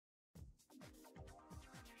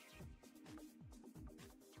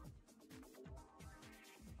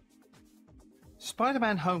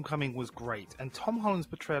Spider-Man Homecoming was great, and Tom Holland's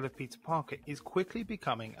portrayal of Peter Parker is quickly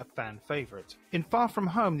becoming a fan favourite. In Far From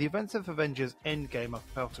Home, the events of Avengers Endgame are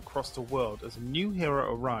felt across the world as a new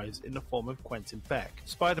hero arrives in the form of Quentin Beck.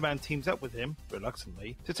 Spider-Man teams up with him,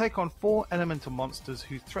 reluctantly, to take on 4 elemental monsters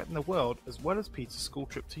who threaten the world as well as Peter's school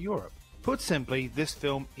trip to Europe. Put simply, this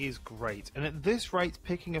film is great, and at this rate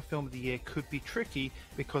picking a film of the year could be tricky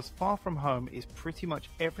because Far From Home is pretty much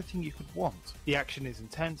everything you could want. The action is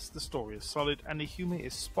intense, the story is solid, and the humour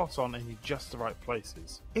is spot on and in just the right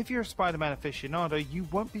places. If you're a Spider-Man aficionado, you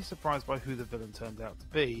won't be surprised by who the villain turned out to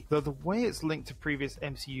be, though the way it's linked to previous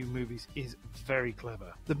MCU movies is very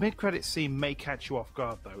clever. The mid-credits scene may catch you off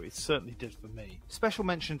guard though, it certainly did for me. Special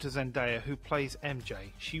mention to Zendaya, who plays MJ.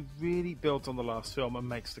 She really builds on the last film and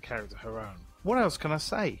makes the character her own. What else can I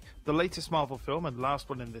say? The latest Marvel film and last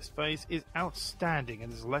one in this phase is outstanding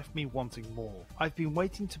and has left me wanting more. I've been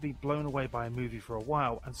waiting to be blown away by a movie for a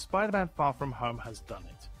while, and Spider-Man Far From Home has done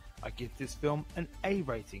it. I give this film an A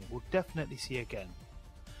rating, will definitely see again.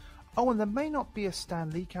 Oh, and there may not be a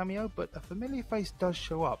Stan Lee cameo, but a familiar face does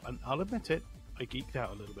show up, and I'll admit it, I geeked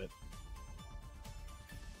out a little bit.